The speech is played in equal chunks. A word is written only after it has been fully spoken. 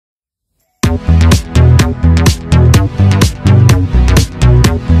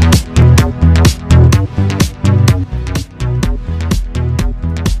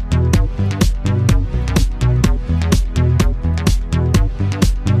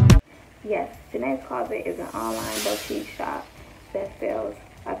Closet is an online boutique shop that sells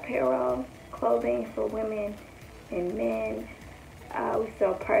apparel, clothing for women and men. We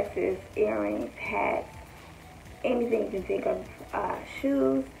sell purses, earrings, hats, anything you can think of,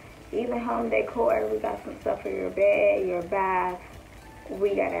 shoes, even home decor. We got some stuff for your bed, your bath.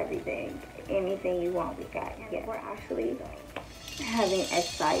 We got everything. Anything you want, we got. Yeah. We're actually having a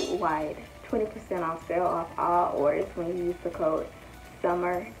site-wide 20% off sale off all orders when you use the code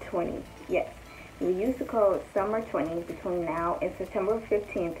SUMMER20. Yes, when you use the code SUMMER20 between now and September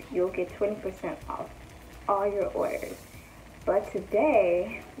 15th, you'll get 20% off all your orders. But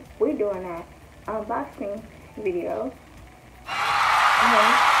today, we're doing an unboxing video on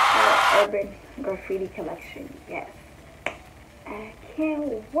our Urban Graffiti collection. Yes, I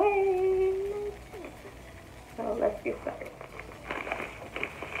can't wait. So let's get started.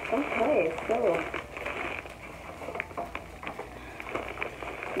 Okay, so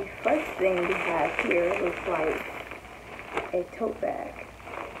the first thing we have here looks like a tote bag.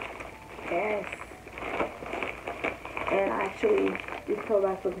 Yes. And actually, these tote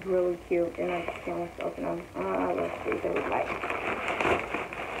bags look really cute, and I just can't wait to open them. Let's see what they look like.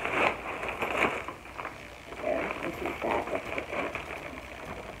 Yeah, let's see that. Let's put that.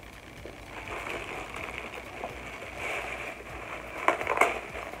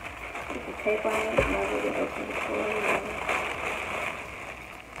 Put the tape on it. Now we're going to open the door.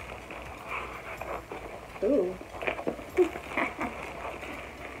 Ooh.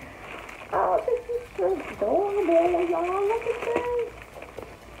 Oh, this is adorable, y'all. Look at this.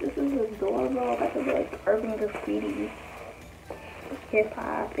 This is adorable. Like a like urban graffiti, hip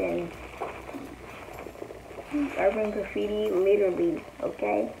hop, and urban graffiti. Literally,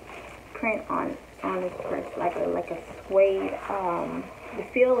 okay. Print on this press like a suede. The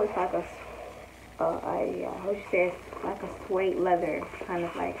feel is like a how you say, like a suede leather, kind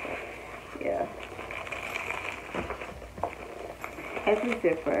of like, yeah. Has a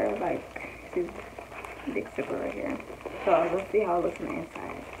zipper, like this big zipper right here. So let's see how it looks on the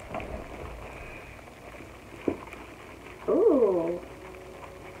inside. Ooh.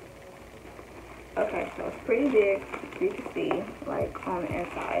 Okay, so it's pretty big. You can see, like on the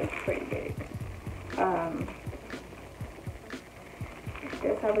inside, it's pretty big. It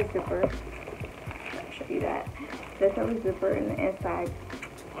does have a zipper. I'll show you that. It does have a zipper in the inside.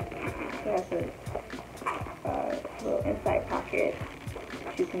 It has a little inside pocket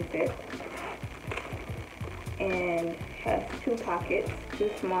that you can fit, and has two pockets, two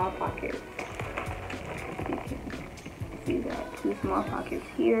small pockets. You can see that, two small pockets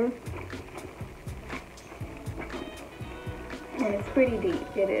here, and it's pretty deep.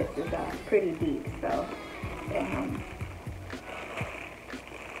 It is. It's pretty deep. So and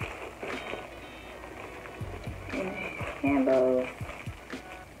handles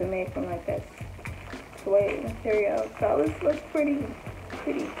are made from like that suede material, so this looks pretty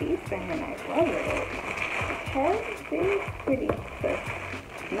decent, and I love it. Okay, see, pretty,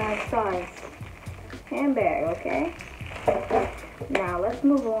 nice size handbag. Okay, now let's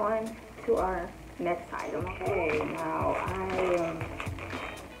move on to our next item. Okay, now I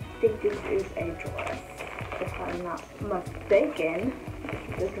think this is a dress, if I'm not mistaken.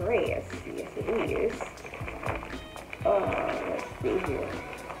 The dress, yes it is. Let's see here.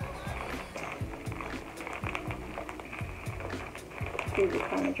 See what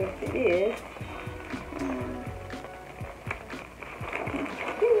kind of dress it is.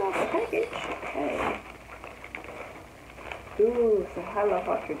 Here off the package. Okay. Ooh, it's a hello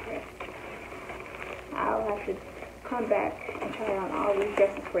Hawker dress. I'll have to come back and try on all these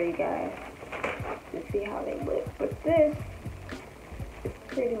dresses for you guys to see how they look. But this is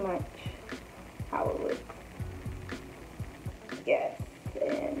pretty much how it looks. Yes,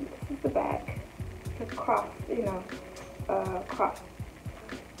 and this is the back. It's cross, you know, cross.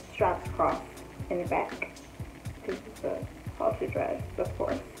 Straps cross in the back. This is the halter dress, of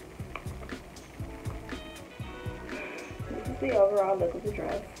course. This is the overall look of the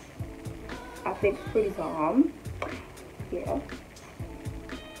dress. I think it's pretty bomb. Yeah.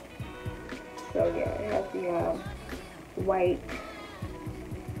 So yeah, it has the white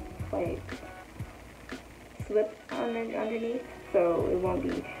slip underneath, so it won't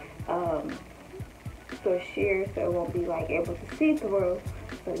be so sheer, so it won't be like able to see through.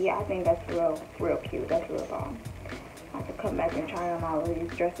 So yeah, I think that's real cute. That's real bomb. I have to come back and try on all of these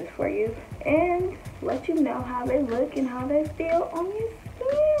dresses for you and let you know how they look and how they feel on your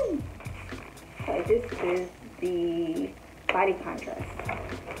skin. Okay, this is the body contrast.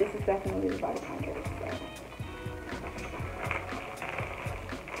 This is definitely the body contrast. So.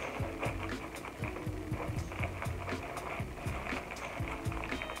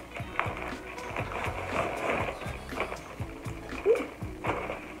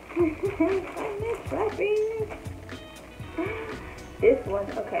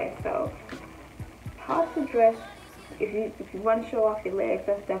 Okay, so how to dress. If you want to show off your legs,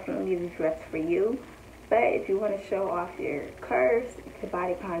 that's definitely the dress for you. But if you want to show off your curves, the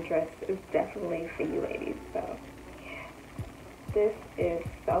bodycon dress is definitely for you ladies. So this is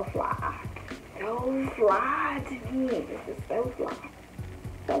so fly. So fly to me. This is so fly.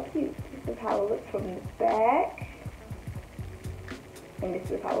 So cute. This is how it looks from the back. And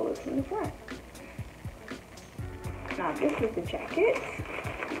this is how it looks from the front. Now this is the jacket.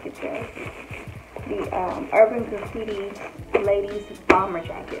 You can tell the Urban Graffiti ladies bomber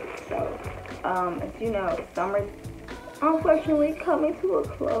jacket. So as you know, summer's unfortunately coming to a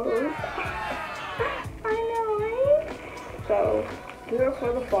close. I know, right? So gear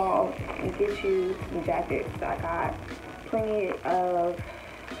for the fall and get you some jackets. I got plenty of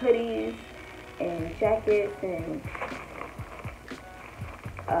hoodies and jackets and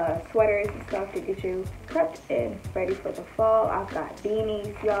sweaters and stuff to get you prepped and ready for the fall. I've got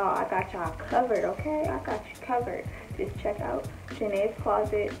beanies, y'all. I got y'all covered, okay? I got you covered. Just check out Janae's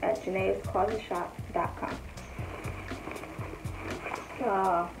Closet at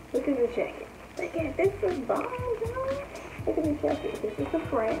janaesclosetshop.com. Look at the jacket. Look at this is bomb, y'all. Look at the jacket. This is the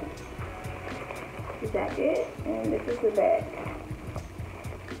front, the jacket, and this is the back.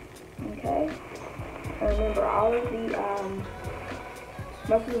 Okay? And remember, all of the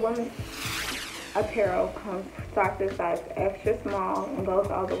most of the women's apparel starts in size extra small and goes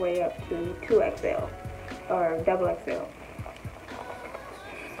all the way up to 2XL or double XL.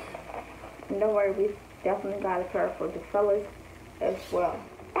 And don't worry, we definitely got a pair for the fellas as well.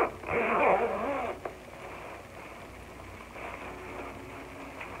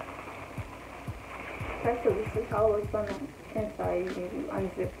 Okay, so this is how it looks on the inside. You can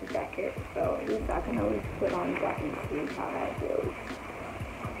unzip the jacket, so at least I can always put on the jacket and see how that feels.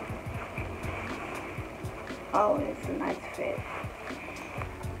 Oh, and it's a nice fit.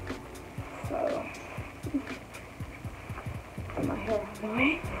 So, put my hair out of the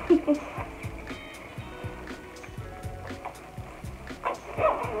way.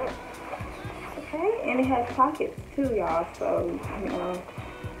 Okay, and it has pockets too, y'all. So, you know,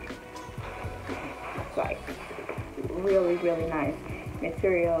 it's like really, really nice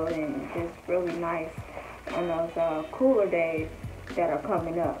material and just really nice on those cooler days that are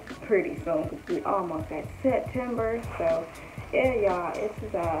coming up pretty soon, because we almost at September. So yeah, y'all, this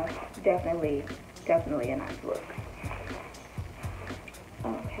is definitely a nice look.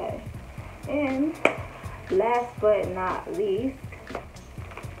 Okay, and last but not least,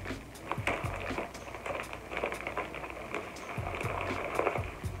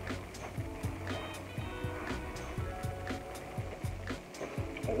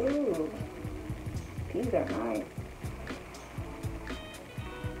 ooh, these are nice.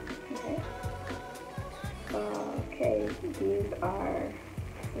 Okay, these are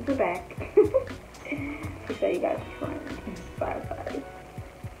the back. To show you guys the front. Sorry.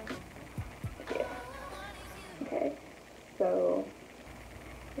 Yeah. Okay. So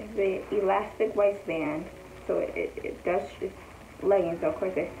it's the elastic waistband. So it does, it's leggings, so of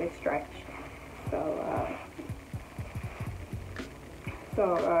course they stretch. So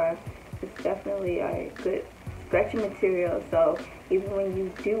it's definitely a good stretchy material. So even when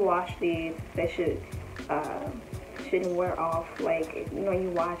you do wash these, they shouldn't wear off. Like, you know,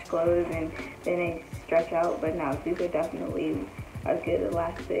 you wash clothes and then they stretch out, but no, these are definitely a good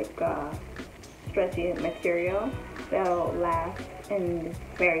elastic stretchy material that'll last and is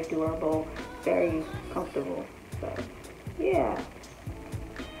very durable, very comfortable. So yeah,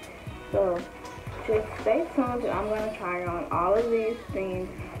 so just stay tuned. I'm going to try on all of these things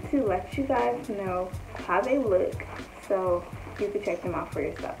to let you guys know how they look, so you can check them out for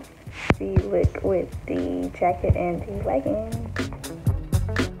yourself. The look with the jacket and the leggings.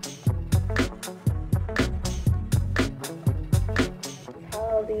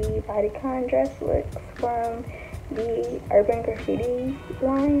 How the bodycon dress looks from the Urban Graffiti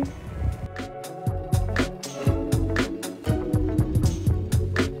line.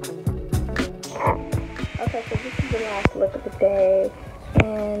 Okay, so this is the last look of the day,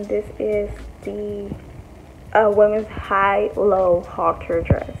 and this is the women's high-low halter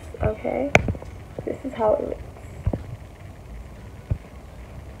dress. Okay, this is how it looks.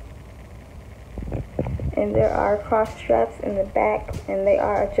 And there are cross straps in the back, and they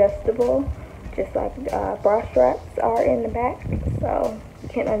are adjustable, just like bra straps are in the back. So you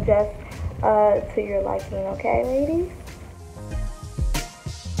can adjust to your liking, okay, ladies?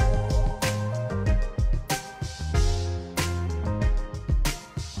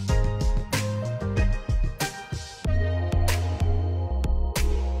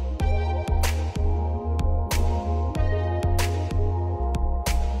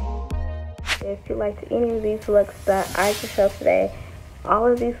 like any of these looks that I just showed today,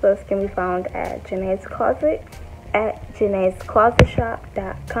 all of these looks can be found at Janae's Closet, at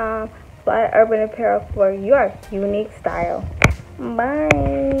Janae'sClosetShop.com. Fly Urban Apparel for your unique style.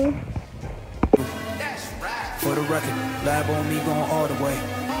 Bye. For the record, lab on me going all the way.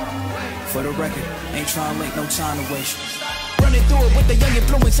 For the record, ain't trying to make no time to waste. Running through it with the young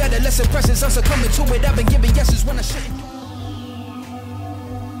influence, adolescent presence, I'm succumbing to it. I've been giving yeses when I shouldn't.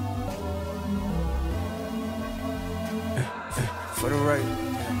 For the record,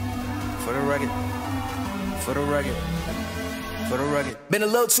 for the record, for the record, for the record. Been a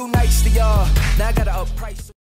little too nice to y'all. Now I gotta up price.